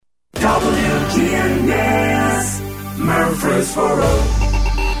Murfreesboro.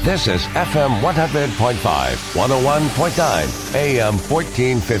 This is FM 100.5, 101.9, AM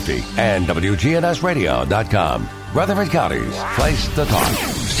 1450, and WGNSradio.com. Rutherford County's place to talk.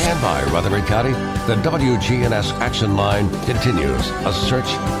 Stand by, Rutherford County. The WGNS Action Line continues a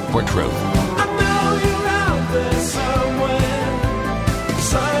search for truth. I know you're out there somewhere.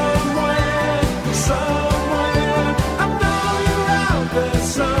 I know you're out there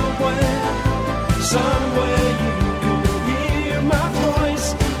somewhere you can hear my voice.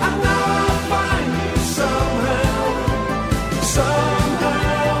 I know I'll find you somehow.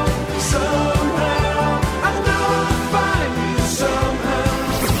 I know I'll find you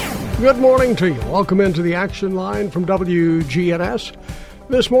somehow. Good morning to you. Welcome into the Action Line from WGNS.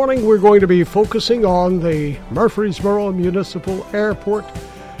 This morning we're going to be focusing on the Murfreesboro Municipal Airport,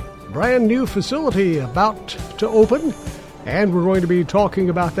 brand new facility about to open, and we're going to be talking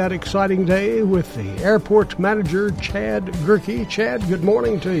about that exciting day with the airport manager, Chad Gerke. Chad, good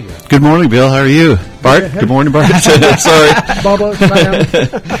morning to you. Good morning, Bill. How are you? Bart? Good morning, Bart. Sorry. Bubba, Sam.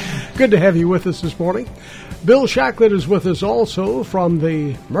 Good to have you with us this morning. Bill Shacklett is with us also from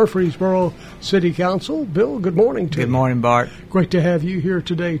the Murfreesboro City Council. Bill, good morning to you. Good morning, Bart. Great to have you here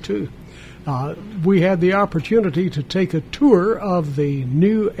today, too. We had the opportunity to take a tour of the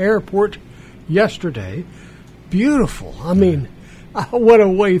new airport yesterday. Beautiful. I mean, I went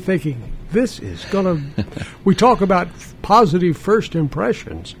away thinking, this is going to... We talk about positive first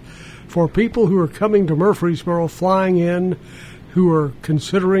impressions for people who are coming to Murfreesboro, flying in, who are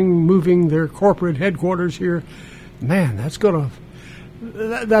considering moving their corporate headquarters here. Man, that's a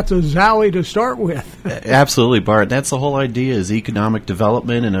zowie to start with. Absolutely, Bart. That's the whole idea, is economic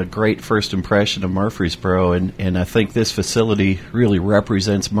development and a great first impression of Murfreesboro. And I think this facility really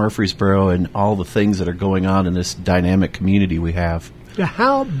represents Murfreesboro and all the things that are going on in this dynamic community we have. Now,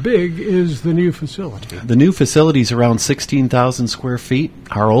 how big is the new facility? The new facility is around 16,000 square feet.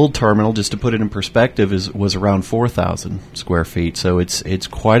 Our old terminal, just to put it in perspective, was around 4,000 square feet. So it's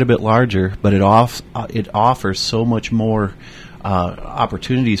quite a bit larger, but it offers so much more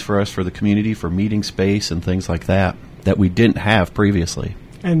opportunities for us, for the community, for meeting space and things like that we didn't have previously.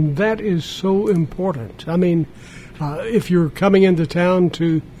 And that is so important. I mean, if you're coming into town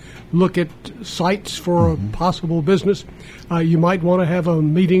to look at sites for a possible business, you might want to have a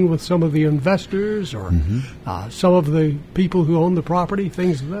meeting with some of the investors or some of the people who own the property,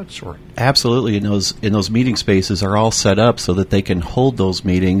 things of that sort. Absolutely, and those meeting spaces are all set up so that they can hold those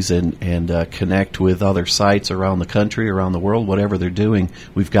meetings and connect with other sites around the country, around the world, whatever they're doing.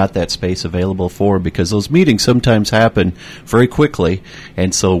 We've got that space available for them, because those meetings sometimes happen very quickly,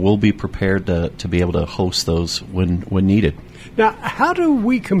 and so we'll be prepared to be able to host those when needed. Now, how do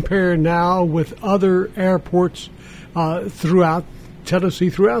we compare now with other airports throughout Tennessee,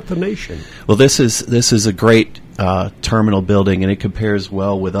 throughout the nation? Well, this is a great terminal building, and it compares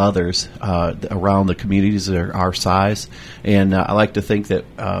well with others around the communities that are our size. And I like to think that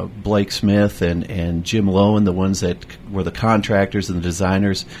Blake Smith and Jim Lowen, the ones that were the contractors and the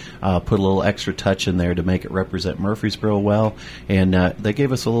designers, put a little extra touch in there to make it represent Murfreesboro well. And they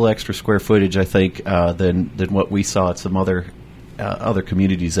gave us a little extra square footage, I think, than what we saw at some other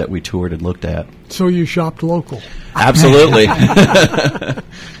communities that we toured and looked at. So you shopped local. Absolutely.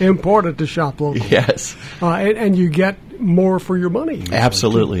 Important to shop local. Yes. And you get more for your money.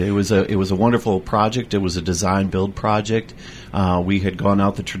 Absolutely. It was a wonderful project. It was a design build project. We had gone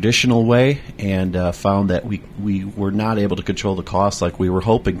out the traditional way and found that we were not able to control the costs like we were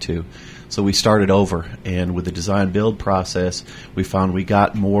hoping to. So we started over, and with the design build process, we found we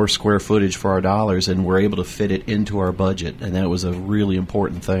got more square footage for our dollars, and we're able to fit it into our budget. And that was a really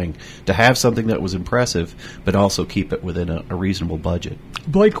important thing, to have something that was impressive, but also keep it within a reasonable budget.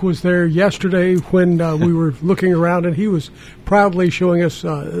 Blake was there yesterday when we were looking around, and he was proudly showing us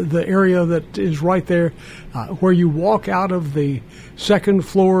the area that is right there where you walk out of the second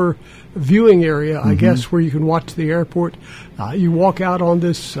floor viewing area, I guess, where you can watch the airport. You walk out on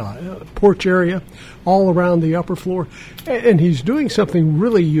this porch area all around the upper floor, and he's doing something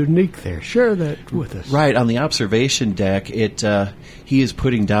really unique there. Share that with us. Right, on the observation deck, he is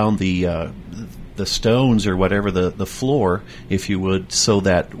putting down the stones or whatever, the floor, if you would, so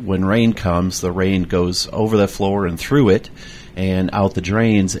that when rain comes, the rain goes over the floor and through it and out the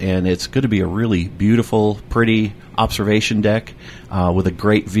drains, and it's going to be a really beautiful, pretty observation deck with a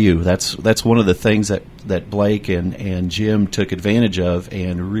great view. That's one of the things that Blake and Jim took advantage of,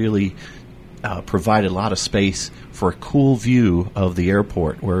 and really provided a lot of space for a cool view of the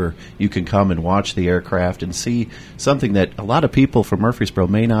airport, where you can come and watch the aircraft and see something that a lot of people from Murfreesboro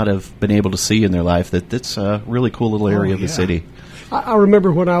may not have been able to see in their life. That's a really cool little area of the city. I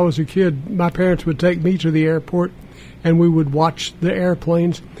remember when I was a kid, my parents would take me to the airport, and we would watch the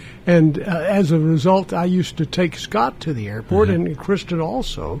airplanes. And as a result, I used to take Scott to the airport, and Kristen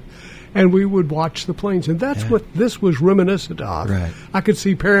also, and we would watch the planes. And that's what this was reminiscent of. Right. I could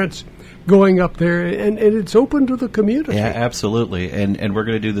see parents going up there, and it's open to the community. Yeah, absolutely. And we're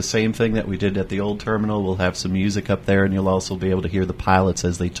going to do the same thing that we did at the old terminal. We'll have some music up there, and you'll also be able to hear the pilots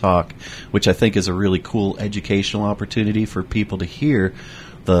as they talk, which I think is a really cool educational opportunity for people to hear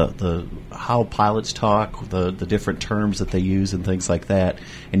the how pilots talk, the different terms that they use and things like that.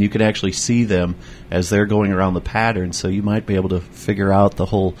 And you can actually see them as they're going around the pattern, so you might be able to figure out the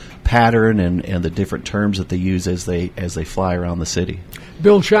whole pattern and the different terms that they use as they fly around the city.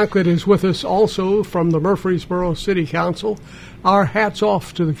 Bill Shacklett is with us also from the Murfreesboro City Council. Our hats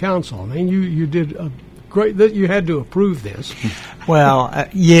off to the council. I mean, you did a great, that you had to approve this. Well,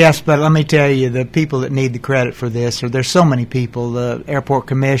 yes, but let me tell you, the people that need the credit for this, there's so many people, the Airport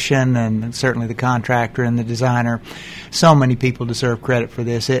Commission and certainly the contractor and the designer, so many people deserve credit for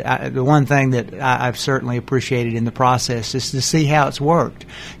this. The one thing that I've certainly appreciated in the process is to see how it's worked,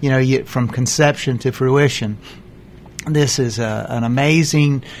 from conception to fruition. This is an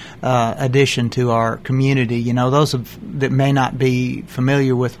amazing addition to our community. Those that may not be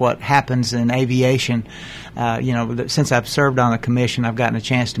familiar with what happens in aviation, since I've served on the commission, I've gotten a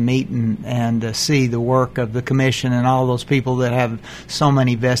chance to meet and see the work of the commission and all those people that have so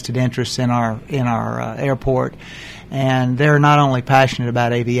many vested interests in our airport. And they're not only passionate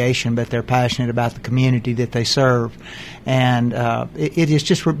about aviation, but they're passionate about the community that they serve. And it has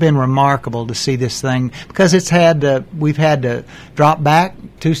just been remarkable to see this thing, because we've had to drop back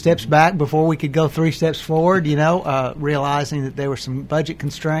 2 steps back before we could go 3 steps forward, realizing that there were some budget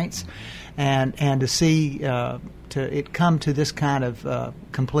constraints. And to see it come to this kind of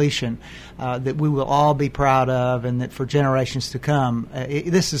completion that we will all be proud of, and that for generations to come.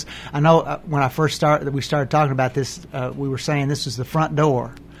 This is, I know when we started talking about this, we were saying this is the front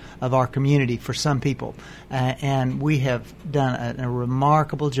door of our community for some people, and we have done a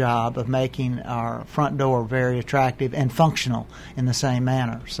remarkable job of making our front door very attractive and functional in the same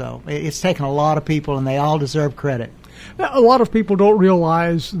manner. So it's taken a lot of people, and they all deserve credit. A lot of people don't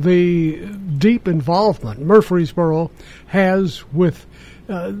realize the deep involvement Murfreesboro has with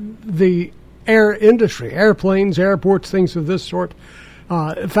the air industry, airplanes, airports, things of this sort.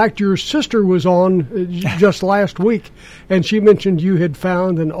 In fact, your sister was on just last week, and she mentioned you had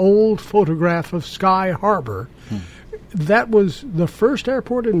found an old photograph of Sky Harbor. That was the first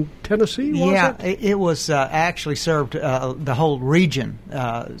airport in Tennessee, was it? It was actually served the whole region.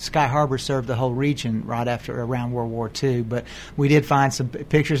 Sky Harbor served the whole region around World War II. But we did find some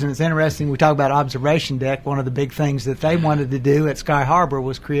pictures, and it's interesting. We talk about observation deck. One of the big things that they wanted to do at Sky Harbor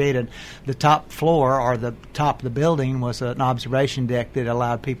was create the top floor, or the top of the building was an observation deck that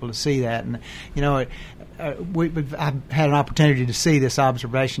allowed people to see that. And I've had an opportunity to see this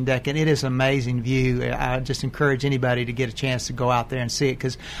observation deck, and it is an amazing view. I just encourage anybody to get a chance to go out there and see it,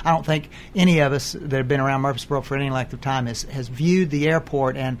 because I don't think any of us that have been around Murfreesboro for any length of time has viewed the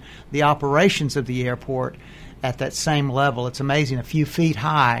airport and the operations of the airport at that same level. It's amazing. A few feet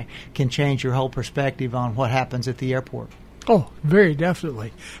high can change your whole perspective on what happens at the airport. Oh, very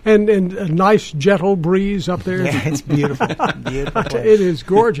definitely. And a nice gentle breeze up there. Yeah, it's beautiful. Beautiful place. It is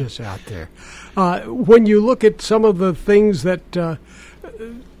gorgeous out there. When you look at some of the things that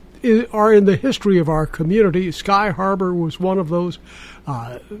are in the history of our community, Sky Harbor was one of those.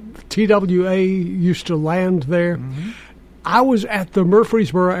 TWA used to land there. Mm-hmm. I was at the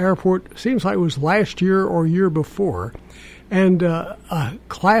Murfreesboro Airport, seems like it was last year or year before, and a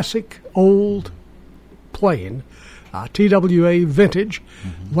classic old plane, TWA Vintage,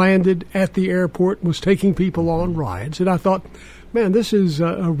 landed at the airport, was taking people on rides, and I thought, man, this is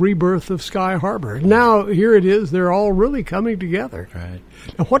a rebirth of Sky Harbor. Now here it is; they're all really coming together. Right.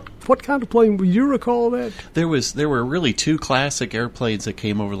 Now, what kind of plane? Do you recall that? There were really 2 classic airplanes that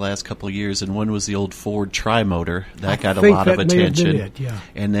came over the last couple of years, and one was the old Ford Trimotor that got a lot of attention. May have been it, yeah.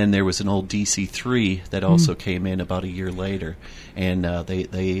 And then there was an old DC-3 that also came in about a year later, and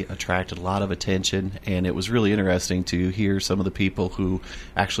they attracted a lot of attention. And it was really interesting to hear some of the people who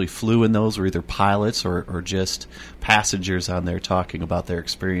actually flew in those, were either pilots or just passengers on there, talking about their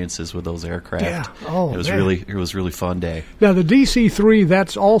experiences with those aircraft. Yeah. Oh, it was man. really fun day. Now the DC-3,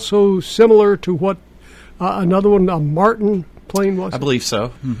 that's also similar to what another one, a Martin plane was? I believe so.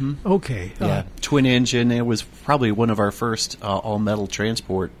 Mm-hmm. Okay. Yeah, twin engine. It was probably one of our first all-metal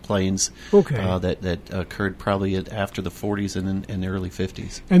transport planes. Okay. That occurred probably after the 40s and in the early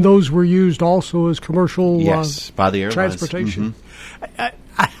 50s. And those were used also as commercial by the airlines. Transportation. Mm-hmm.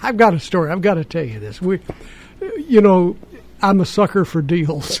 I've got a story. I've got to tell you this. I'm a sucker for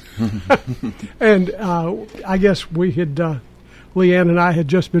deals. And I guess we had, Leanne and I had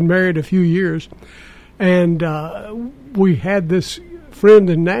just been married a few years, and we had this friend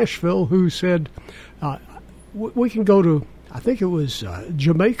in Nashville who said, we can go to, I think it was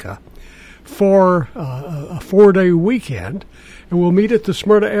Jamaica, for a 4-day weekend, and we'll meet at the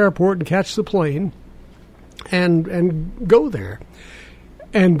Smyrna airport and catch the plane and go there.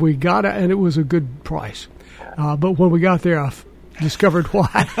 And we got it, and it was a good price. But when we got there, I discovered why.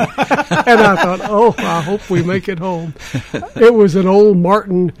 And I thought, oh, I hope we make it home. It was an old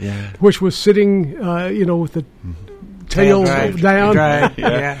Martin, which was sitting, with the tail down. Right.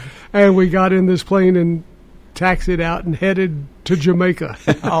 Yeah. And we got in this plane and taxied out and headed to Jamaica.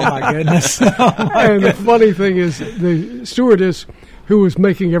 Oh, my goodness. And the funny thing is, the stewardess, who was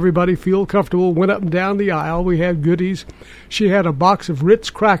making everybody feel comfortable, went up and down the aisle. We had goodies. She had a box of Ritz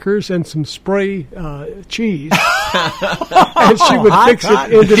crackers and some spray cheese. And she would fix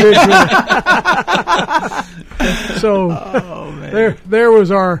it individually. So there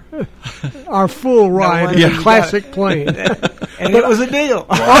was our full ride in a classic plane. And it was a deal.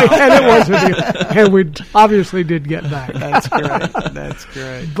 And it was a deal. And we obviously did get back. That's great. That's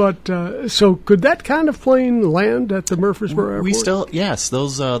great. But so could that kind of plane land at the Murfreesboro Airport? We still, yes,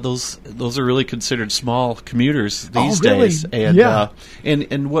 those are really considered small commuters these really? days. And, Yeah.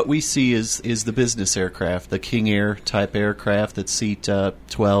 and what we see is the business aircraft, the King Air type aircraft that seat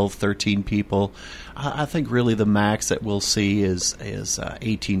 12, 13 people. I think really the max that we'll see is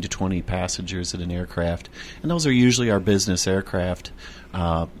 18 to 20 passengers in an aircraft, and those are usually our business aircraft,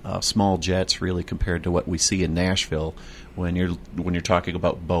 small jets, really, compared to what we see in Nashville when you're talking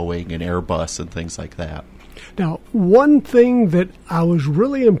about Boeing and Airbus and things like that. Now, one thing that I was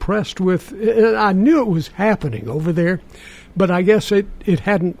really impressed with, and I knew it was happening over there, but I guess it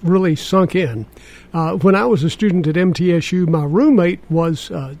hadn't really sunk in. When I was a student at MTSU, my roommate was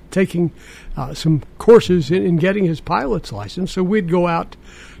taking some courses in getting his pilot's license, so we'd go out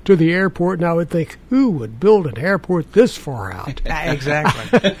to the airport, and I would think, who would build an airport this far out?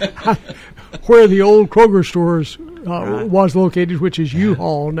 Exactly. Where the old Kroger stores was located, which is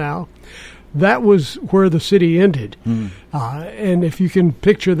U-Haul now. That was where the city ended. And if you can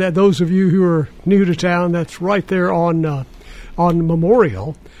picture that, those of you who are new to town, that's right there on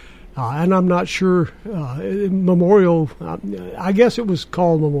Memorial. And I'm not sure, Memorial, I guess it was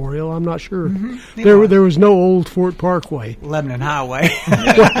called Memorial, I'm not sure. There was no old Fort Parkway. Lebanon Highway.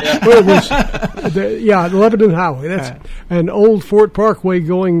 Well, it was, the Lebanon Highway. That's an old Fort Parkway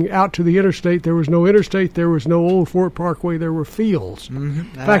going out to the interstate. There was no interstate. There was no old Fort Parkway. There were fields. In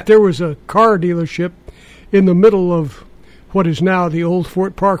fact, there was a car dealership in the middle of what is now the old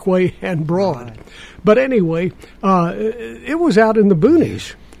Fort Parkway and Broad. Right. But anyway, it was out in the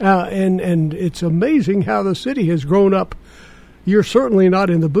boonies. And it's amazing how the city has grown up. You're certainly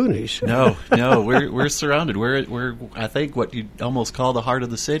not in the boonies. No, we're surrounded. We're I think what you'd almost call the heart of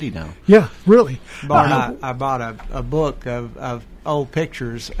the city now. Yeah, really. I bought a book of old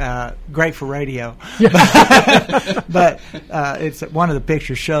pictures, great for radio. But it's one of the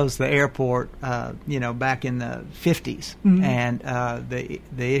pictures shows the airport, back in the 50s, and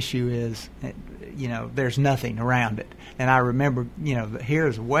the issue is, there's nothing around it. And I remember,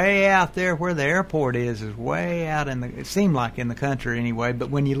 here's way out there where the airport is way out it seemed like in the country anyway, but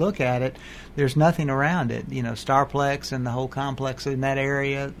when you look at it, there's nothing around it. Starplex and the whole complex in that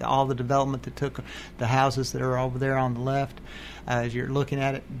area, all the development that took the houses that are over there on the left, as you're looking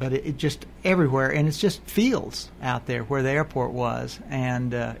at it, but it just everywhere, and it's just fields out there where the airport was,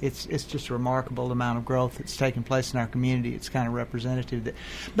 and it's just a remarkable amount of growth that's taken place in our community. It's kind of representative.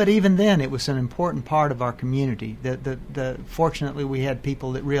 But even then, it was an important part of our community. Fortunately, we had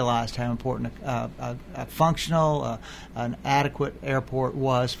people that realized how important a functional, an adequate airport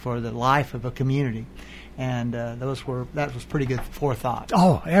was for the life of a community. And that was pretty good forethought.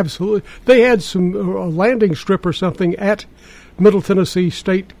 Oh, absolutely. They had some landing strip or something at Middle Tennessee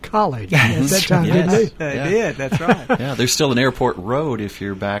State College at that time, didn't they? They did, that's right. Yeah, there's still an airport road if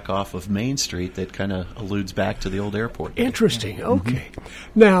you're back off of Main Street that kind of alludes back to the old airport. Interesting. Okay.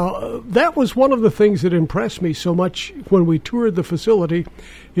 Now, that was one of the things that impressed me so much when we toured the facility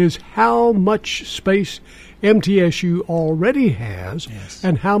is how much space MTSU already has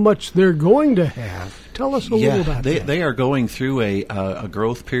and how much they're going to have. Tell us a little about that. They are going through a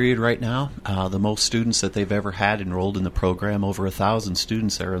growth period right now. The most students that they've ever had enrolled in the program, over 1,000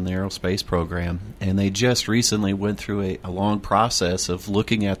 students are in the aerospace program, and they just recently went through a long process of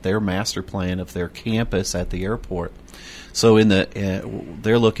looking at their master plan of their campus at the airport. So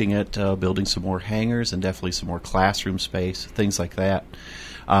they're looking at building some more hangars and definitely some more classroom space, things like that.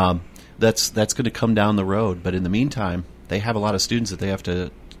 That's going to come down the road, but in the meantime, they have a lot of students that they have to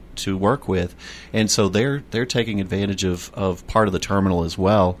work with, and so they're taking advantage of part of the terminal as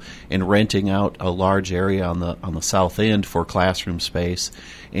well, and renting out a large area on the south end for classroom space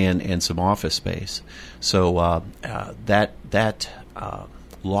and some office space. So that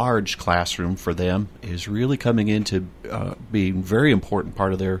large classroom for them is really coming into being very important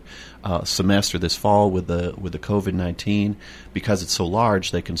part of their semester this fall with the COVID-19. Because it's so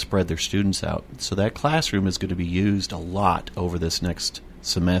large, they can spread their students out. So that classroom is going to be used a lot over this next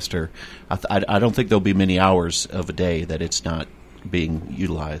semester. I don't think there'll be many hours of a day that it's not being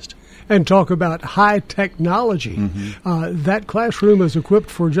utilized. And talk about high technology. That classroom is equipped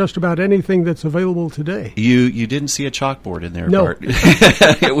for just about anything that's available today. You didn't see a chalkboard in there, No. Bart.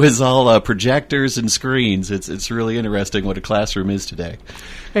 It was all projectors and screens. It's really interesting what a classroom is today.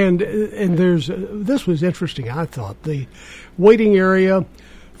 And there's this was interesting, I thought. The waiting area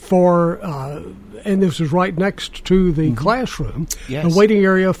for, and this is right next to the classroom, Yes. the waiting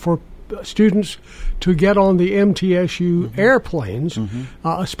area for students to get on the MTSU airplanes,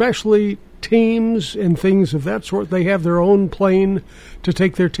 especially teams and things of that sort. They have their own plane to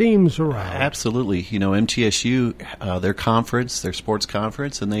take their teams around. Absolutely. MTSU, their conference, their sports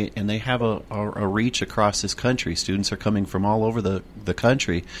conference, and they have a reach across this country. Students are coming from all over the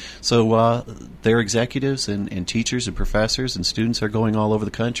country. So their executives and teachers and professors and students are going all over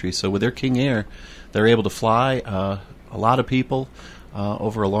the country. So with their King Air, they're able to fly a lot of people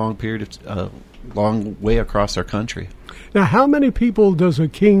over a long period of long way across our country. Now, how many people does a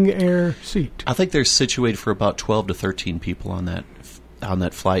King Air seat? I think they're situated for about 12 to 13 people on that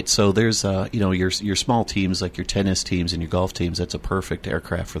flight. So there's your small teams like your tennis teams and your golf teams. That's a perfect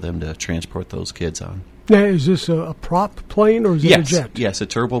aircraft for them to transport those kids on. Now, is this a prop plane or is it a jet? Yes, a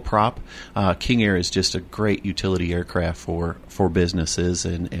turboprop. King Air is just a great utility aircraft for businesses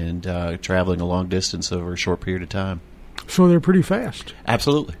and traveling a long distance over a short period of time. So they're pretty fast.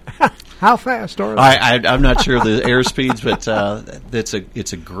 Absolutely. How fast are they? I'm not sure of the air speeds, but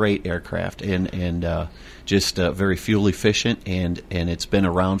it's a great aircraft and just very fuel efficient, and it's been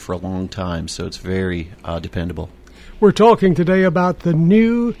around for a long time, so it's very dependable. We're talking today about the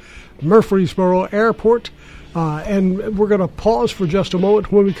new Murfreesboro Airport, and we're going to pause for just a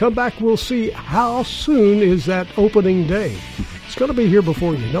moment. When we come back, we'll see how soon is that opening day. It's going to be here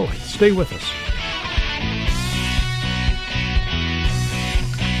before you know it. Stay with us.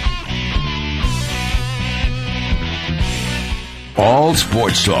 All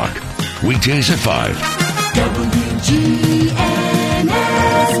sports talk. Weekdays at 5.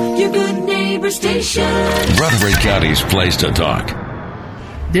 WGNS, your good neighbor station. Rutherford County's place to talk.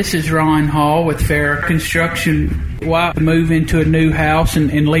 This is Ron Hall with Fair Construction. Why move into a new house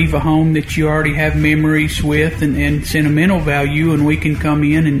and leave a home that you already have memories with and sentimental value, and we can come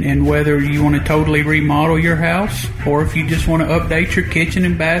in and whether you want to totally remodel your house or if you just want to update your kitchen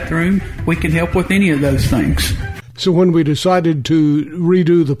and bathroom, we can help with any of those things. So when we decided to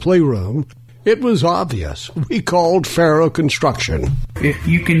redo the playroom, it was obvious. We called Faro Construction. If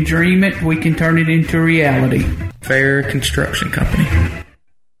you can dream it, we can turn it into reality. Fair Construction Company.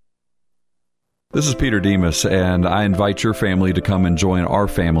 This is Peter Demas, and I invite your family to come and join our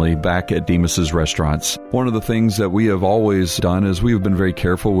family back at Demas's Restaurants. One of the things that we have always done is we have been very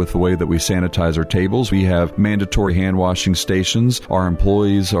careful with the way that we sanitize our tables. We have mandatory hand washing stations. Our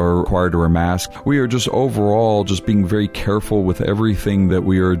employees are required to wear masks. We are just overall just being very careful with everything that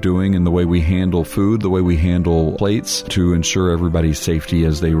we are doing in the way we handle food, the way we handle plates, to ensure everybody's safety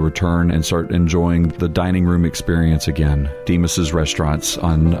as they return and start enjoying the dining room experience again. Demas's Restaurants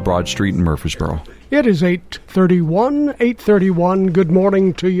on Broad Street in Murfreesboro. It is 8:31. Good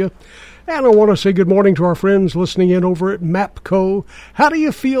morning to you. And I want to say good morning to our friends listening in over at MAPCO. How do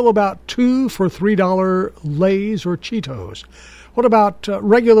you feel about 2 for $3 Lay's or Cheetos? What about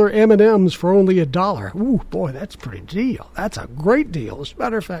regular M&Ms for only $1? Ooh, boy, that's a pretty deal. That's a great deal. As a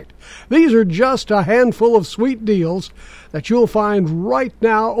matter of fact, these are just a handful of sweet deals that you'll find right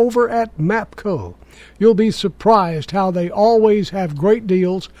now over at MAPCO. You'll be surprised how they always have great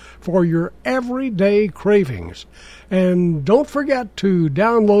deals for your everyday cravings. And don't forget to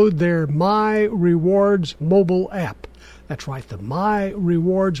download their My Rewards mobile app. That's right, the My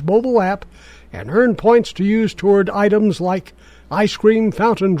Rewards mobile app, and earn points to use toward items like ice cream,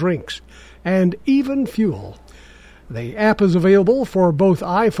 fountain drinks, and even fuel. The app is available for both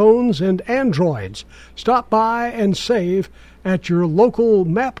iPhones and Androids. Stop by and save at your local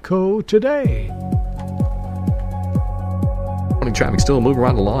MAPCO today. Morning traffic still moving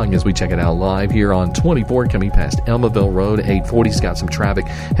right along as we check it out live here on 24 coming past Elmaville Road. 840's got some traffic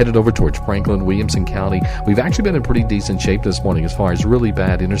headed over towards Franklin, Williamson County. We've actually been in pretty decent shape this morning as far as really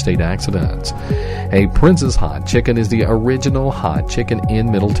bad interstate accidents. A Prince's Hot Chicken is the original hot chicken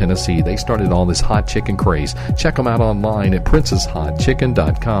in Middle Tennessee. They started all this hot chicken craze. Check them out online at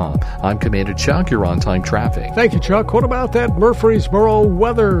princeshotchicken.com. I'm Commander Chuck. You're on time traffic. Thank you, Chuck. What about that Murfreesboro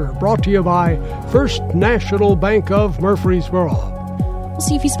weather? Brought to you by First National Bank of Murfreesboro. We'll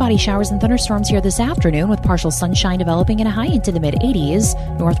see a few spotty showers and thunderstorms here this afternoon with partial sunshine developing and a high into the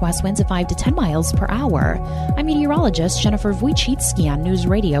mid-80s. Northwest winds at 5 to 10 miles per hour. I'm meteorologist Jennifer Wojcicki on News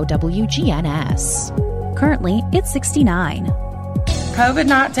Radio WGNS. Currently, it's 69.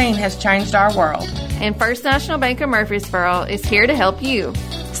 COVID-19 has changed our world. And First National Bank of Murfreesboro is here to help you.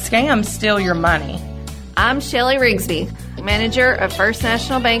 Scams steal your money. I'm Shelley Rigsby, manager of First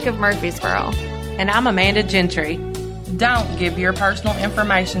National Bank of Murfreesboro. And I'm Amanda Gentry. Don't give your personal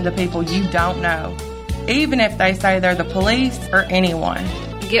information to people you don't know, even if they say they're the police or anyone.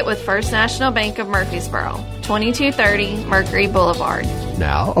 Get with First National Bank of Murfreesboro, 2230 Mercury Boulevard.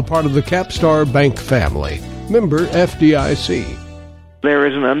 Now a part of the Capstar Bank family. Member FDIC. There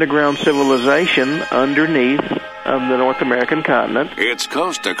is an underground civilization underneath of the North American continent. It's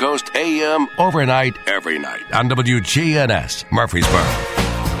Coast to Coast AM overnight, every night on WGNS Murfreesboro.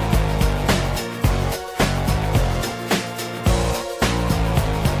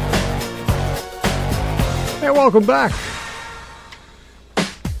 Hey, welcome back.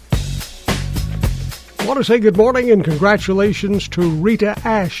 I want to say good morning and congratulations to Rita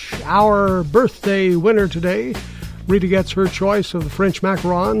Ash, our birthday winner today. Rita gets her choice of the French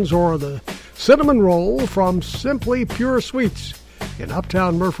macarons or the cinnamon roll from Simply Pure Sweets in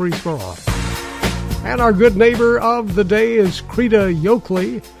Uptown Murfreesboro. And our good neighbor of the day is Creta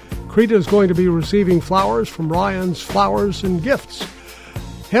Yoakley. Creta is going to be receiving flowers from Ryan's Flowers and Gifts.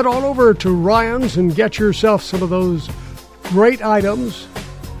 Head on over to Ryan's and get yourself some of those great items,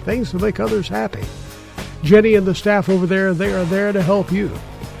 things to make others happy. Jenny and the staff over there, they are there to help you.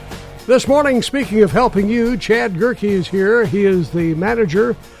 This morning, speaking of helping you, Chad Gerke is here. He is the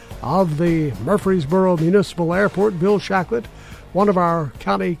manager of the Murfreesboro Municipal Airport. Bill Shacklett, one of our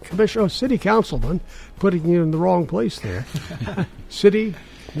city councilmen, putting you in the wrong place there. City,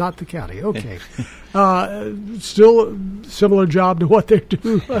 not the county. Okay. Still similar job to what they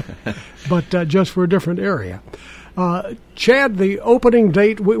do, but just for a different area. Chad, the opening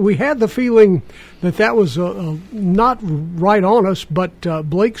date, we had the feeling that was not right on us, but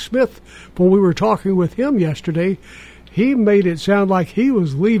Blake Smith, when we were talking with him yesterday, he made it sound like he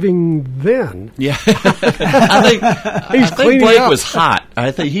was leaving then. Yeah. I think Blake was hot.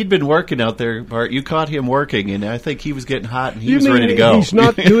 I think he'd been working out there, Bart. You caught him working, and I think he was getting hot, and he was ready to go. He's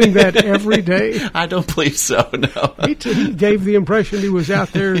not doing that every day? I don't believe so, no. He gave the impression he was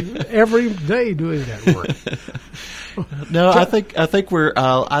out there every day doing that work. No, I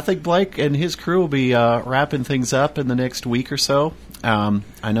think Blake and his crew will be wrapping things up in the next week or so.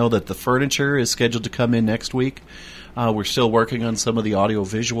 I know that the furniture is scheduled to come in next week. We're still working on some of the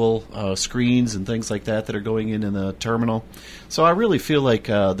audio-visual screens and things like that are going in the terminal. So I really feel like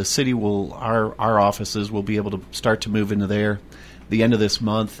the city our offices will be able to start to move into there the end of this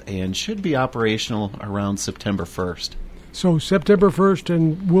month and should be operational around September 1st. So September 1st,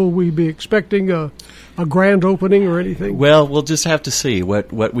 and will we be expecting a grand opening or anything? Well, we'll just have to see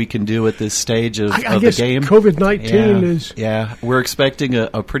what we can do at this stage of I the guess game. COVID-19 is... Yeah, we're expecting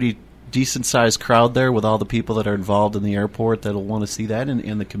a pretty decent-sized crowd there with all the people that are involved in the airport that'll want to see that,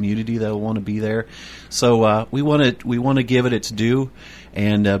 and the community that'll want to be there. So we want to give it its due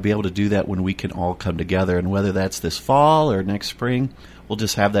and be able to do that when we can all come together. And whether that's this fall or next spring, we'll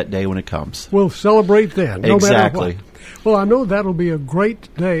just have that day when it comes. We'll celebrate then, no exactly. matter what. Well, I know that'll be a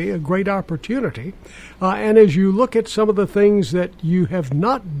great day, a great opportunity. And as you look at some of the things that you have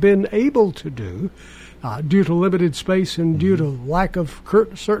not been able to do due to limited space and due to lack of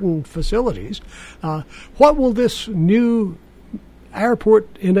certain facilities, what will this new airport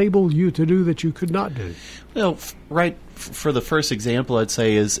enable you to do that you could not do? Well, right for the first example, I'd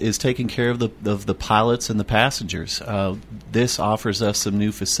say is taking care of the pilots and the passengers. This offers us some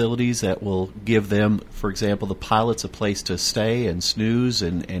new facilities that will give them, for example, the pilots a place to stay and snooze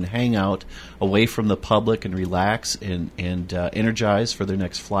and hang out away from the public and relax and energize for their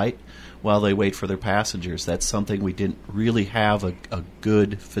next flight. while they wait for their passengers. That's something we didn't really have a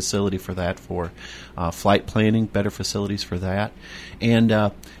good facility for that for. Flight planning, better facilities for that.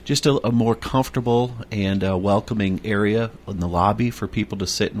 And just a more comfortable and welcoming area in the lobby for people to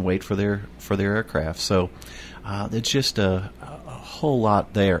sit and wait for their aircraft. So it's just a whole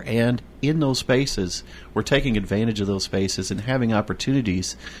lot there. And in those spaces, we're taking advantage of those spaces and having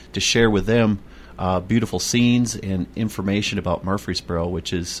opportunities to share with them beautiful scenes and information about Murfreesboro,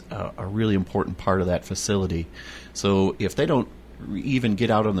 which is a really important part of that facility. So if they don't even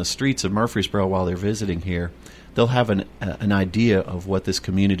get out on the streets of Murfreesboro while they're visiting here, they'll have an idea of what this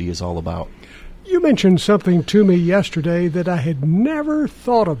community is all about. You mentioned something to me yesterday that I had never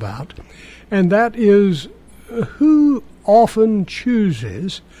thought about, and that is who often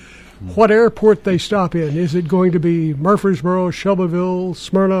chooses what airport they stop in. Is it going to be Murfreesboro, Shelbyville,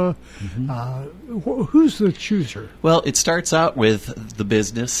 Smyrna? Who's the chooser? Well, it starts out with the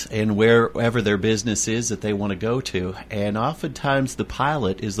business and wherever their business is that they want to go to. And oftentimes the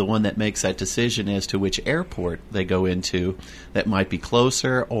pilot is the one that makes that decision as to which airport they go into that might be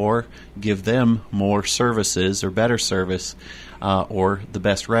closer or give them more services or better service. Or the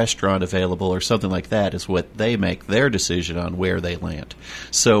best restaurant available or something like that is what they make their decision on where they land.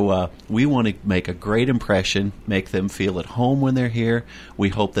 So we want to make a great impression, make them feel at home when they're here. We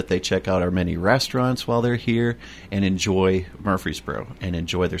hope that they check out our many restaurants while they're here and enjoy Murfreesboro and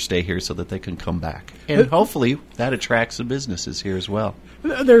enjoy their stay here so that they can come back. And hopefully that attracts the businesses here as well.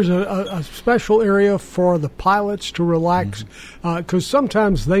 There's a special area for the pilots to relax because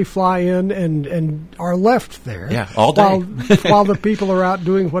sometimes they fly in and are left there all day while the people are out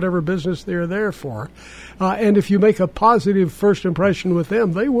doing whatever business they're there for. And if you make a positive first impression with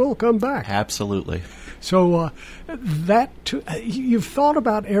them, they will come back. Absolutely. So you've thought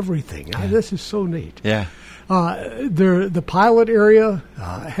about everything. This is so neat. Yeah. The pilot area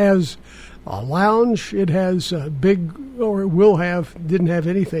has a lounge. It has didn't have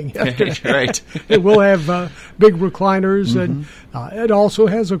anything yesterday. Right. It will have big recliners, and it also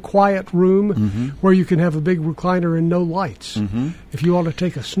has a quiet room where you can have a big recliner and no lights if you want to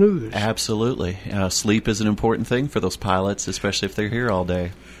take a snooze. Absolutely. Sleep is an important thing for those pilots, especially if they're here all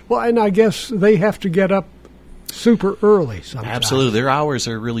day. Well, and I guess they have to get up super early sometimes. Absolutely. Their hours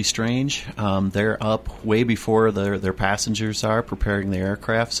are really strange. They're up way before their passengers are preparing the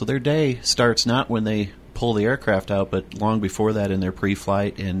aircraft. So their day starts not when they pull the aircraft out, but long before that in their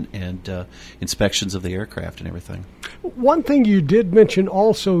pre-flight and inspections of the aircraft and everything. One thing you did mention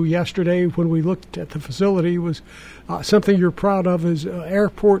also yesterday when we looked at the facility was something you're proud of is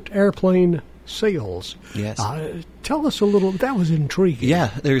airplane sales. Yes. Tell us a little. That was intriguing.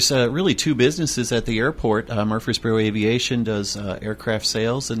 Yeah, there's really two businesses at the airport. Murfreesboro Aviation does aircraft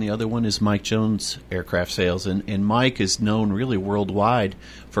sales, and the other one is Mike Jones Aircraft Sales. And Mike is known really worldwide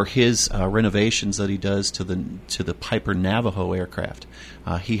for his renovations that he does to the Piper Navajo aircraft.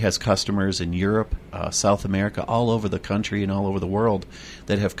 He has customers in Europe, South America, all over the country and all over the world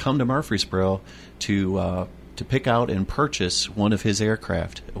that have come to Murfreesboro to pick out and purchase one of his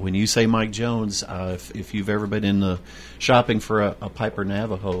aircraft. When you say Mike Jones, if you've ever been in the shopping for a Piper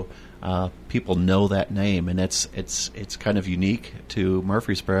Navajo, people know that name, and it's kind of unique to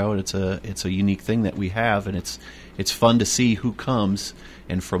Murfreesboro, and it's a unique thing that we have, and it's fun to see who comes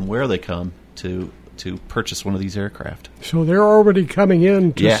and from where they come to purchase one of these aircraft. So they're already coming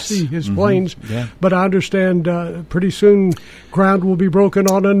in to see his planes, but I understand pretty soon ground will be broken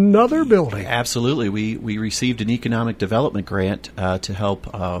on another building. Absolutely. We received an economic development grant to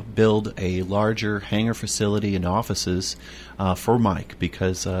help build a larger hangar facility and offices for Mike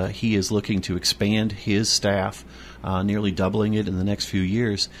because he is looking to expand his staff, nearly doubling it in the next few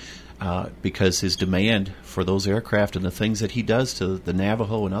years. Because his demand for those aircraft and the things that he does to the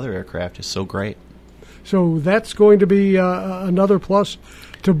Navajo and other aircraft is so great. So that's going to be another plus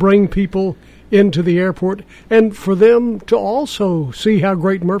to bring people into the airport and for them to also see how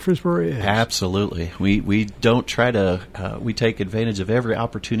great Murfreesboro is. Absolutely. We don't try to we take advantage of every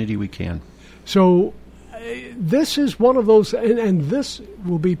opportunity we can. So this is one of those, and this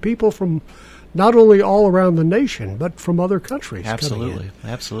will be people from not only all around the nation, but from other countries. Absolutely.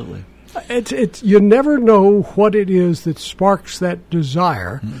 Absolutely. It's you never know what it is that sparks that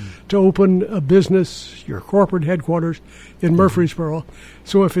desire to open a business, your corporate headquarters in Murfreesboro.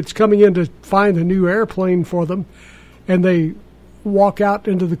 So if it's coming in to find a new airplane for them, and they walk out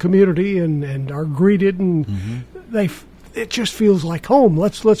into the community and are greeted, and it just feels like home.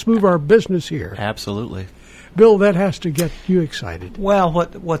 Let's move our business here. Absolutely. Bill, that has to get you excited. Well,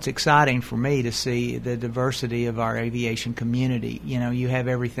 what's exciting for me to see the diversity of our aviation community. You know, you have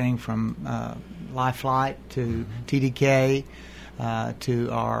everything from Life Flight to TDK, to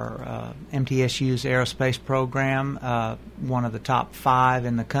our MTSU's aerospace program, one of the top 5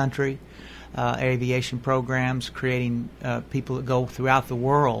 in the country. Aviation programs, creating people that go throughout the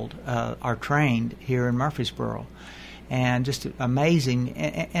world are trained here in Murfreesboro. And just amazing,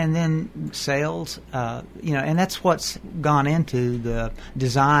 and then sales, and that's what's gone into the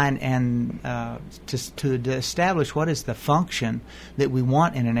design and to establish what is the function that we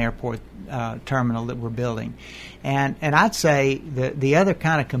want in an airport terminal that we're building. And I'd say the other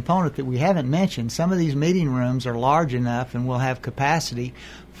kind of component that we haven't mentioned, some of these meeting rooms are large enough and will have capacity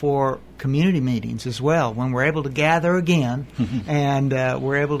for community meetings as well. When we're able to gather again and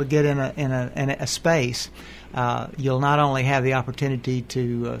we're able to get in a space, you'll not only have the opportunity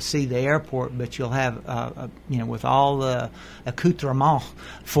to see the airport, but you'll have, with all the accoutrement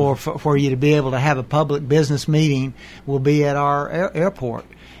for you to be able to have a public business meeting will be at our airport.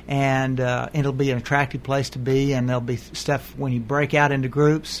 And it'll be an attractive place to be, and there'll be stuff when you break out into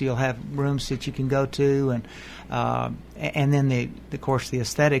groups. You'll have rooms that you can go to, and then of course the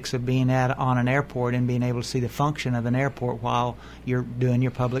aesthetics of being on an airport and being able to see the function of an airport while you're doing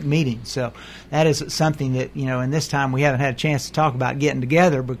your public meeting. So that is something that in this time we haven't had a chance to talk about getting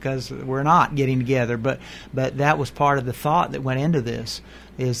together because we're not getting together. But that was part of the thought that went into this,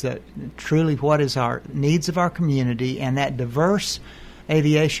 is that truly what is our needs of our community, and that diverse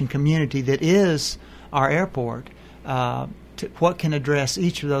aviation community that is our airport, what can address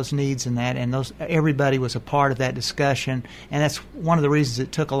each of those needs in that, and everybody was a part of that discussion, and that's one of the reasons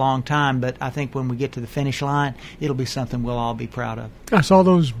it took a long time, but I think when we get to the finish line, it'll be something we'll all be proud of. I saw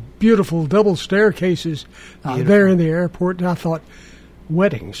those beautiful double staircases there in the airport, and I thought,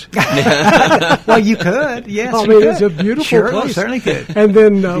 weddings. Well, you could. Yes, it's a beautiful place. You certainly could. And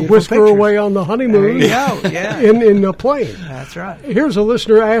then whisker away on the honeymoon in a plane. That's right. Here's a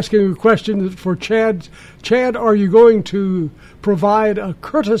listener asking a question for Chad. Chad, are you going to provide a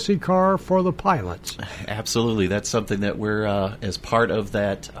courtesy car for the pilots? Absolutely. That's something that we're, as part of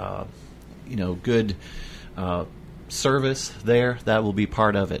that, good service there, that will be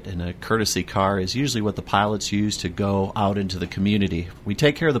part of it. And a courtesy car is usually what the pilots use to go out into the community. We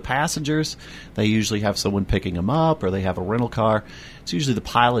take care of the passengers. They usually have someone picking them up, or they have a rental car. It's usually the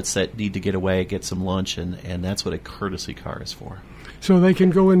pilots that need to get away, get some lunch, and that's what a courtesy car is for. So they can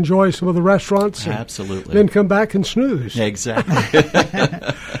go enjoy some of the restaurants. Absolutely. Then come back and snooze. Exactly.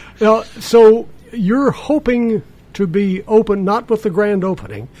 Now, so you're hoping to be open, not with the grand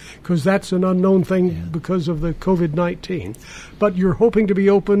opening, because that's an unknown thing because of the COVID-19. But you're hoping to be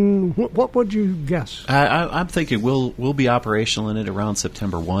open. What would you guess? I'm thinking we'll be operational in it around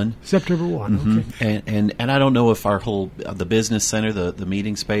September 1. September 1. Okay. And I don't know if our whole the business center, the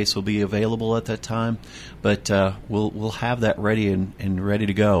meeting space, will be available at that time, but we'll have that ready and ready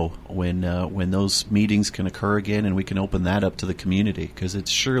to go when those meetings can occur again, and we can open that up to the community, because it's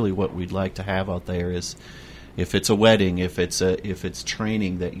surely what we'd like to have out there is. If it's a wedding, if it's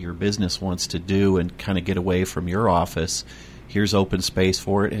training that your business wants to do and kind of get away from your office, here's open space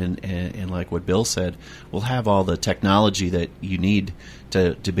for it. And like what Bill said, we'll have all the technology that you need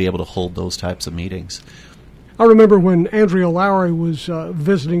to be able to hold those types of meetings. I remember when Andrea Lowry was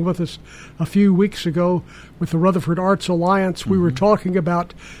visiting with us a few weeks ago with the Rutherford Arts Alliance. We were talking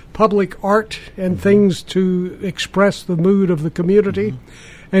about public art and things to express the mood of the community.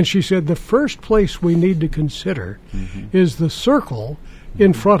 And she said the first place we need to consider is the circle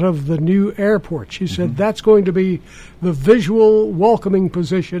in front of the new airport. She said that's going to be the visual welcoming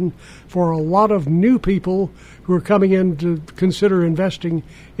position for a lot of new people who are coming in to consider investing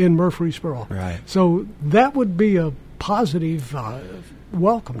in Murfreesboro. Right. So that would be a positive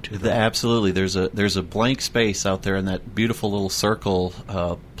welcome to them. Absolutely. There's a blank space out there in that beautiful little circle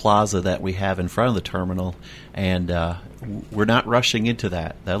plaza that we have in front of the terminal, and we're not rushing into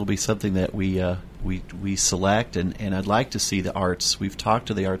that. That'll be something that we select, and I'd like to see the arts. We've talked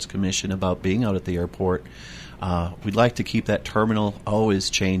to the Arts Commission about being out at the airport. We'd like to keep that terminal always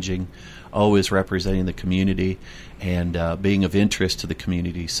changing, always representing the community, and being of interest to the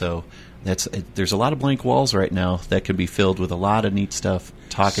community. So there's a lot of blank walls right now that could be filled with a lot of neat stuff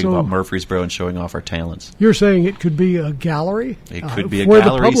talking about Murfreesboro and showing off our talents. You're saying it could be a gallery? It could be a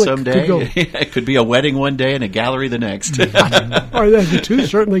gallery someday. It could be a wedding one day and a gallery the next. Or the two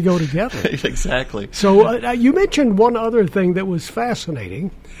certainly go together. Exactly. So you mentioned one other thing that was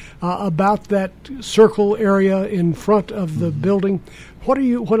fascinating about that circle area in front of the building.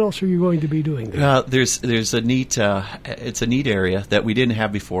 What else are you going to be doing there? There's a neat it's a neat area that we didn't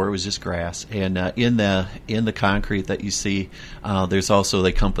have before. It was just grass, and in the concrete that you see, there's also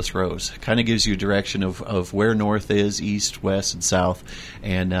the compass rose. Kind of gives you a direction of where north is, east, west, and south,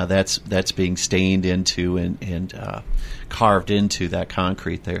 and that's being stained into and carved into that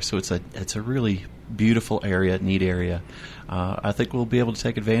concrete there. So it's a really beautiful area, neat area. I think we'll be able to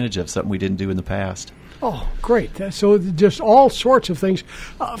take advantage of something we didn't do in the past. Oh, great. So just all sorts of things.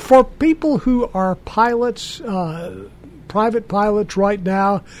 For people who are pilots, private pilots right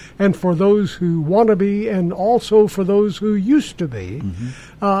now, and for those who want to be, and also for those who used to be,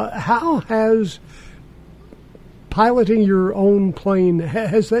 how has piloting your own plane,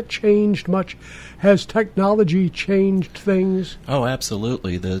 has that changed much? Has technology changed things? Oh,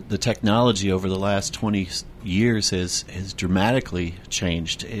 absolutely. The technology over the last 20 years has dramatically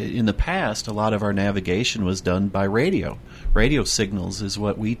changed. In the past, a lot of our navigation was done by radio. Radio signals is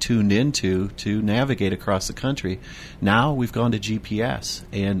what we tuned into to navigate across the country. Now we've gone to GPS,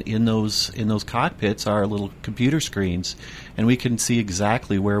 and in those cockpits are little computer screens, and we can see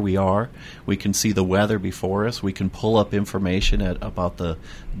exactly where we are. We can see the weather before us. We can pull up information about the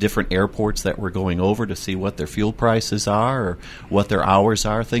different airports that we're going over to see what their fuel prices are or what their hours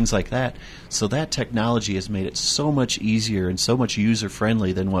are, things like that. So that technology has made it so much easier and so much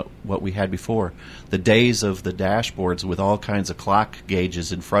user-friendly than what we had before. The days of the dashboards with all kinds of clock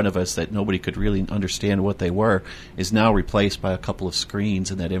gauges in front of us that nobody could really understand what they were is now replaced by a couple of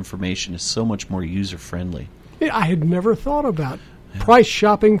screens, and that information is so much more user-friendly. Yeah, I had never thought about price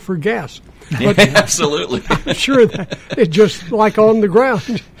shopping for gas. But absolutely. I'm sure that it's just like on the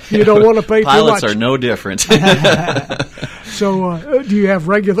ground. You don't want to pay too much. Pilots are no different. So do you have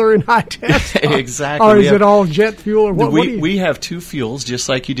regular and high test? Exactly. Or is it all jet fuel? Or what? We have two fuels, just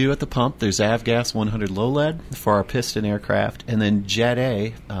like you do at the pump. There's Avgas 100 low lead for our piston aircraft, and then Jet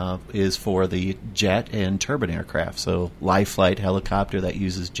A is for the jet and turbine aircraft. So Life Flight helicopter that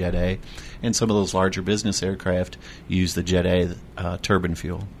uses Jet A, and some of those larger business aircraft use the Jet A turbine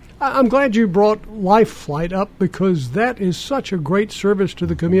fuel. I'm glad you brought Life Flight up, because that is such a great service to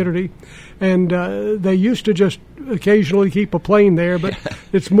the community. And they used to just occasionally keep a plane there, but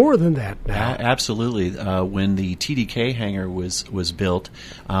it's more than that now. Absolutely. When the TDK hangar was built,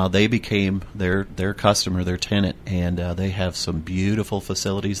 they became their customer, their tenant, and they have some beautiful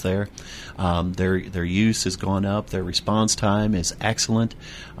facilities there. Their use has gone up. Their response time is excellent,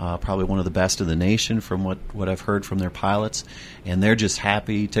 probably one of the best in the nation from what I've heard from their pilots. And they're just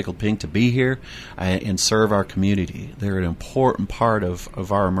happy, tickled pink to be here and serve our community. They're an important part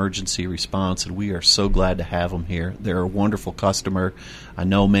of our emergency response, and we are so glad to have them here. They're a wonderful customer. I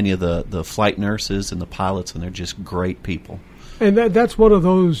know many of the flight nurses and the pilots, and they're just great people. And that's one of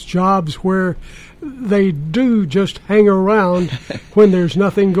those jobs where they do just hang around when there's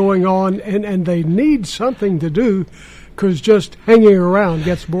nothing going on, and they need something to do, because just hanging around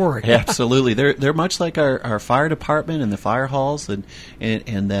gets boring. Absolutely. They're much like our fire department and the fire halls, and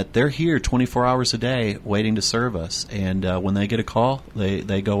that they're here 24 hours a day waiting to serve us. And when they get a call,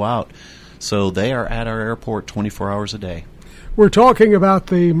 they go out. So they are at our airport 24 hours a day. We're talking about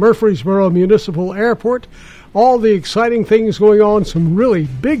the Murfreesboro Municipal Airport, all the exciting things going on, some really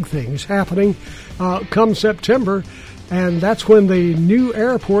big things happening come September, and that's when the new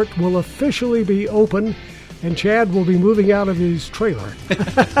airport will officially be open, and Chad will be moving out of his trailer.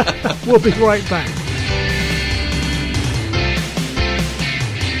 We'll be right back.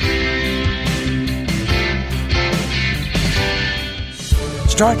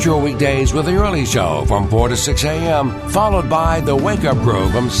 Start your weekdays with the early show from 4 to 6 a.m., followed by the Wake Up Crew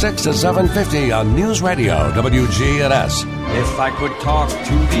from 6 to 7:50 on News Radio WGNS. If I could talk to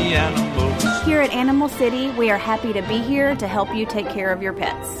the animals. Here at Animal City, we are happy to be here to help you take care of your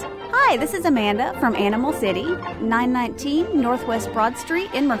pets. Hi, this is Amanda from Animal City, 919 Northwest Broad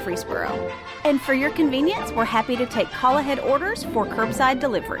Street in Murfreesboro. And for your convenience, we're happy to take call-ahead orders for curbside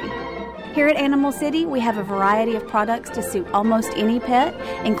delivery. Here at Animal City, we have a variety of products to suit almost any pet,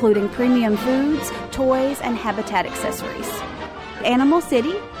 including premium foods, toys, and habitat accessories. Animal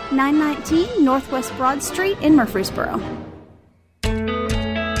City, 919 Northwest Broad Street in Murfreesboro.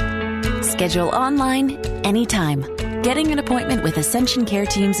 Schedule online, anytime. Getting an appointment with Ascension Care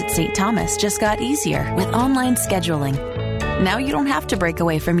Teams at St. Thomas just got easier with online scheduling. Now you don't have to break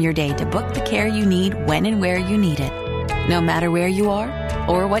away from your day to book the care you need when and where you need it. No matter where you are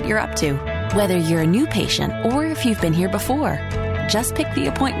or what you're up to, whether you're a new patient or if you've been here before, just pick the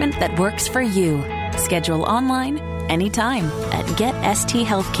appointment that works for you. Schedule online, anytime at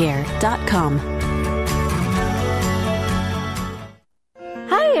getsthealthcare.com.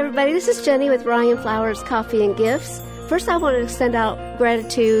 Hi, everybody. This is Jenny with Ryan Flowers Coffee and Gifts. First, I want to send out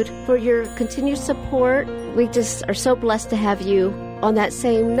gratitude for your continued support. We just are so blessed to have you. On that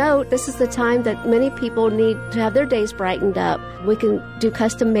same note, this is the time that many people need to have their days brightened up. We can do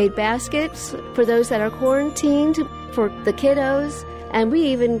custom-made baskets for those that are quarantined, for the kiddos, and we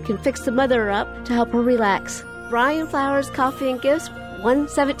even can fix the mother up to help her relax. Brian Flowers Coffee and Gifts,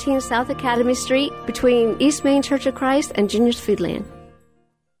 117 South Academy Street, between East Main Church of Christ and Junior's Foodland.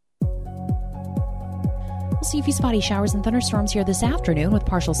 We'll see a few spotty showers and thunderstorms here this afternoon with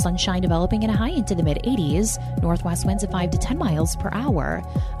partial sunshine developing and a high into the mid-80s. Northwest winds at 5 to 10 miles per hour.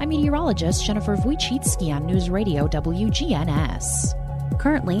 I'm meteorologist Jennifer Wojcicki on News Radio WGNS.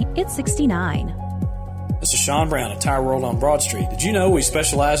 Currently, it's 69. This is Sean Brown at Tire World on Broad Street. Did you know we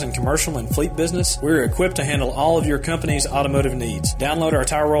specialize in commercial and fleet business? We're equipped to handle all of your company's automotive needs. Download our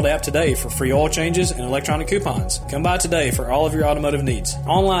Tire World app today for free oil changes and electronic coupons. Come by today for all of your automotive needs.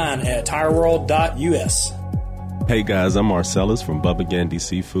 Online at tireworld.us. Hey guys, I'm Marcellus from Bubba Gandy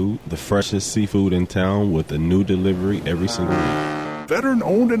Seafood, the freshest seafood in town with a new delivery every single week. Veteran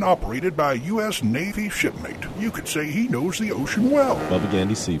owned and operated by a U.S. Navy shipmate. You could say he knows the ocean well. Bubba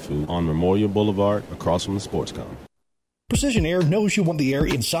Gandy Seafood on Memorial Boulevard across from the Sportscom. Precision Air knows you want the air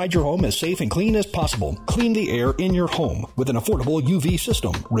inside your home as safe and clean as possible. Clean the air in your home with an affordable UV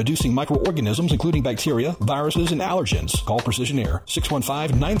system, reducing microorganisms including bacteria, viruses, and allergens. Call Precision Air,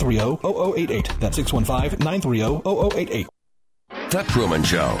 615-930-0088. That's 615-930-0088. The Truman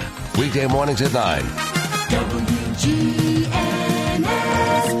Show, weekday mornings at 9.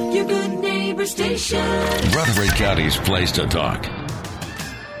 WGNS, your good neighbor station. Rutherford County's place to talk.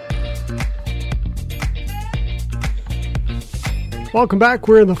 Welcome back.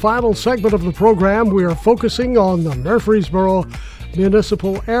 We're in the final segment of the program. We are focusing on the Murfreesboro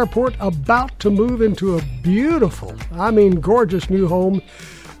Municipal Airport, about to move into a beautiful, gorgeous new home.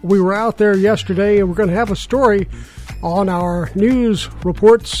 We were out there yesterday, and we're going to have a story on our news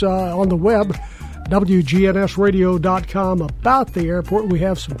reports on the web, WGNSradio.com, about the airport. We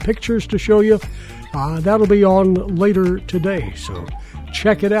have some pictures to show you. That'll be on later today, so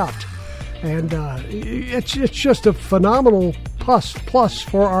check it out. And it's just a phenomenal plus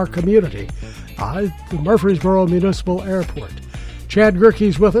for our community, the Murfreesboro Municipal Airport. Chad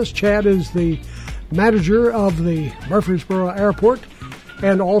Gerke's with us. Chad is the manager of the Murfreesboro Airport,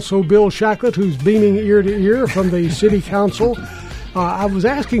 and also Bill Shacklett, who's beaming ear to ear from the City Council. I was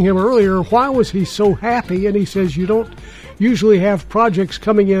asking him earlier, why was he so happy? And he says, you don't usually have projects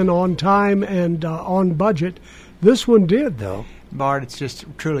coming in on time and on budget. This one did, though. Bart, it's just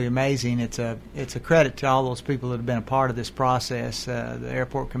truly amazing. It's a credit to all those people that have been a part of this process, the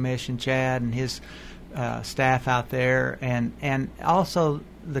Airport Commission, Chad and his staff out there, and also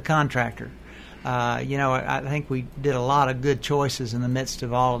the contractor. I think we did a lot of good choices in the midst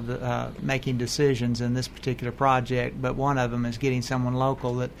of all of the making decisions in this particular project, but one of them is getting someone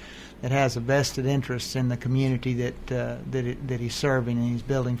local that has a vested interest in the community that he's serving and he's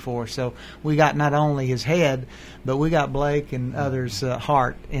building for. So we got not only his head, but we got Blake and others'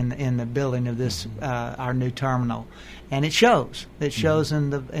 heart in the building of this our new terminal, and it shows. It shows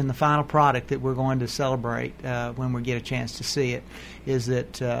in the final product that we're going to celebrate when we get a chance to see it. Is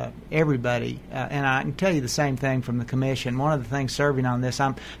that everybody, and I can tell you the same thing from the commission. One of the things serving on this,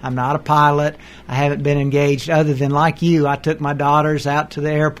 I'm not a pilot. I haven't been engaged other than, like you, I took my daughters out to the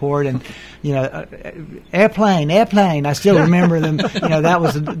airport and, airplane. I still remember them. That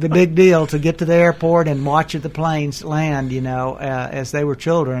was the big deal, to get to the airport and watch the planes land, as they were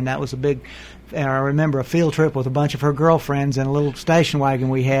children. That was a big. And I remember a field trip with a bunch of her girlfriends in a little station wagon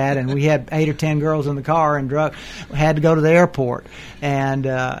we had, and we had 8 or 10 girls in the car and had to go to the airport. And,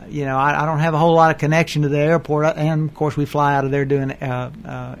 I don't have a whole lot of connection to the airport, and, of course, we fly out of there doing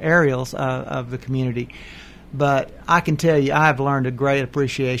aerials of the community. But I can tell you, I've learned a great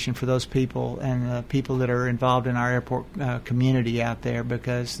appreciation for those people and the people that are involved in our airport community out there,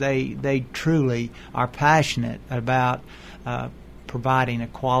 because they truly are passionate about providing a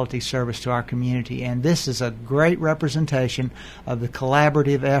quality service to our community. And this is a great representation of the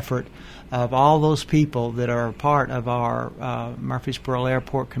collaborative effort of all those people that are a part of our Murfreesboro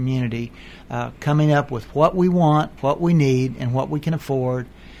Airport community, coming up with what we want, what we need, and what we can afford,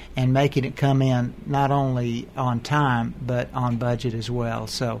 and making it come in not only on time but on budget as well.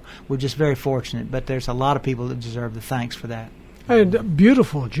 So we're just very fortunate, but there's a lot of people that deserve the thanks for that. And a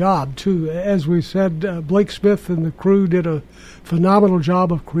beautiful job, too. As we said, Blake Smith and the crew did a phenomenal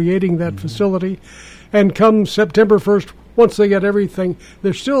job of creating that facility. And come September 1st, once they get everything,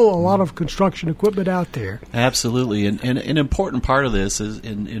 there's still a lot of construction equipment out there. Absolutely. And an important part of this is,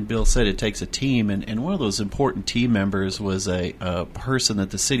 and Bill said, it takes a team. And one of those important team members was a person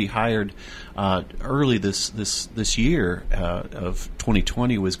that the city hired early this year of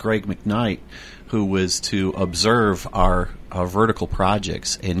 2020 was Greg McKnight, who was to observe our vertical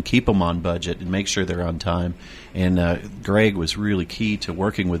projects and keep them on budget and make sure they're on time. And Greg was really key to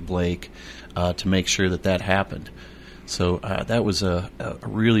working with Blake to make sure that happened. So that was a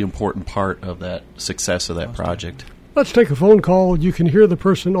really important part of that success of that project. Let's take a phone call. You can hear the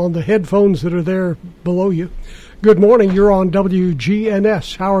person on the headphones that are there below you. Good morning. You're on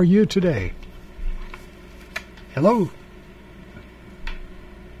WGNS. How are you today? Hello.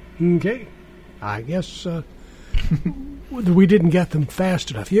 Okay. I guess we didn't get them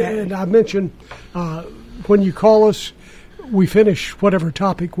fast enough. Yeah, and I mentioned when you call us, we finish whatever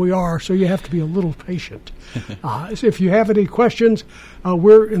topic we are, so you have to be a little patient. So if you have any questions,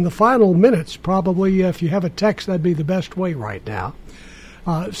 we're in the final minutes. Probably if you have a text, that'd be the best way right now.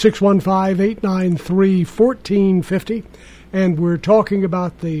 615-893-1450. And we're talking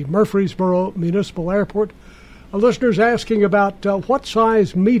about the Murfreesboro Municipal Airport. A listener's asking about what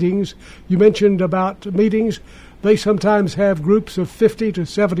size meetings. You mentioned about meetings. They sometimes have groups of 50 to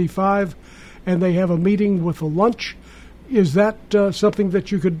 75, and they have a meeting with a lunch. Is that something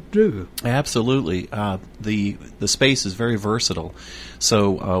that you could do? Absolutely. The space is very versatile.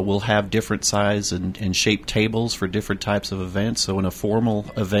 So we'll have different size and shaped tables for different types of events. So in a formal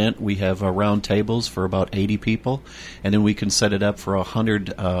event, we have round tables for about 80 people. And then we can set it up for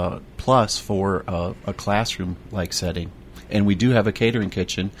 100 plus for a classroom-like setting. And we do have a catering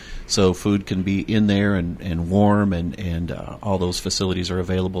kitchen, so food can be in there and warm, and all those facilities are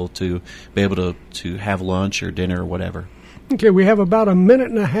available to be able to have lunch or dinner or whatever. Okay, we have about a minute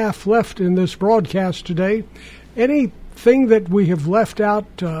and a half left in this broadcast today. Anything that we have left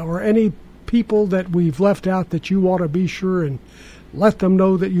out or any people that we've left out that you want to be sure and let them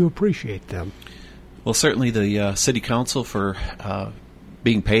know that you appreciate them? Well, certainly the City Council for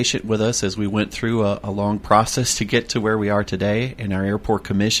being patient with us as we went through a long process to get to where we are today. And our Airport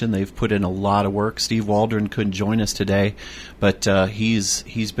Commission, they've put in a lot of work. Steve Waldron couldn't join us today, but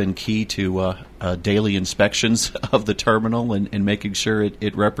he's been key to daily inspections of the terminal and making sure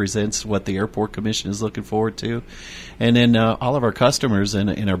it represents what the Airport Commission is looking forward to. And then all of our customers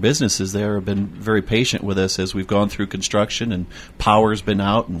and our businesses there have been very patient with us as we've gone through construction, and power's been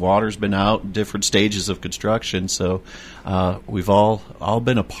out and water's been out in different stages of construction. So we've all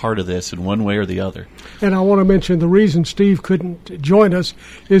been a part of this in one way or the other. And I want to mention the reason Steve couldn't join us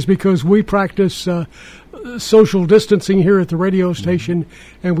is because we practice social distancing here at the radio station,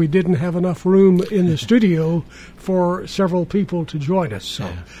 and we didn't have enough room in the studio for several people to join us.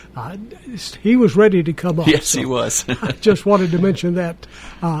 So he was ready to come on. Yes, so he was. I just wanted to mention that.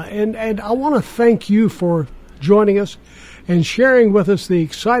 And I want to thank you for joining us and sharing with us the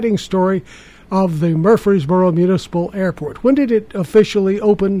exciting story of the Murfreesboro Municipal Airport. When did it officially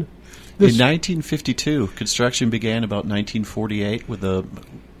open? In 1952. Construction began about 1948 with the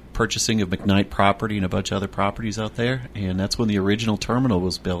purchasing of McKnight property and a bunch of other properties out there, and that's when the original terminal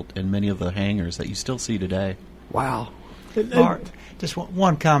was built and many of the hangars that you still see today. Wow. Art, just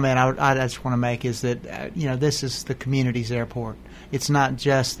one comment I just want to make is that this is the community's airport. It's not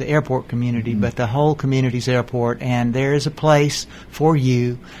just the airport community, but the whole community's airport, and there is a place for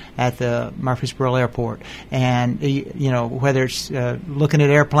you at the Murfreesboro Airport. And whether it's looking at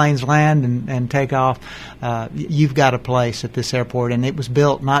airplanes land and take off, you've got a place at this airport, and it was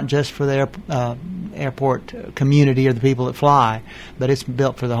built not just for the airport community or the people that fly, but it's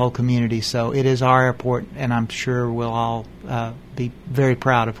built for the whole community. So it is our airport, and I'm sure we'll all be very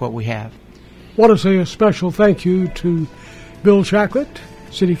proud of what we have. I want to say a special thank you to Bill Shacklett,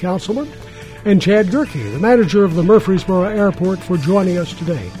 City Councilman, and Chad Gerke, the manager of the Murfreesboro Airport, for joining us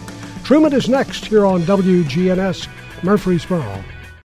today. Truman is next here on WGNS Murfreesboro.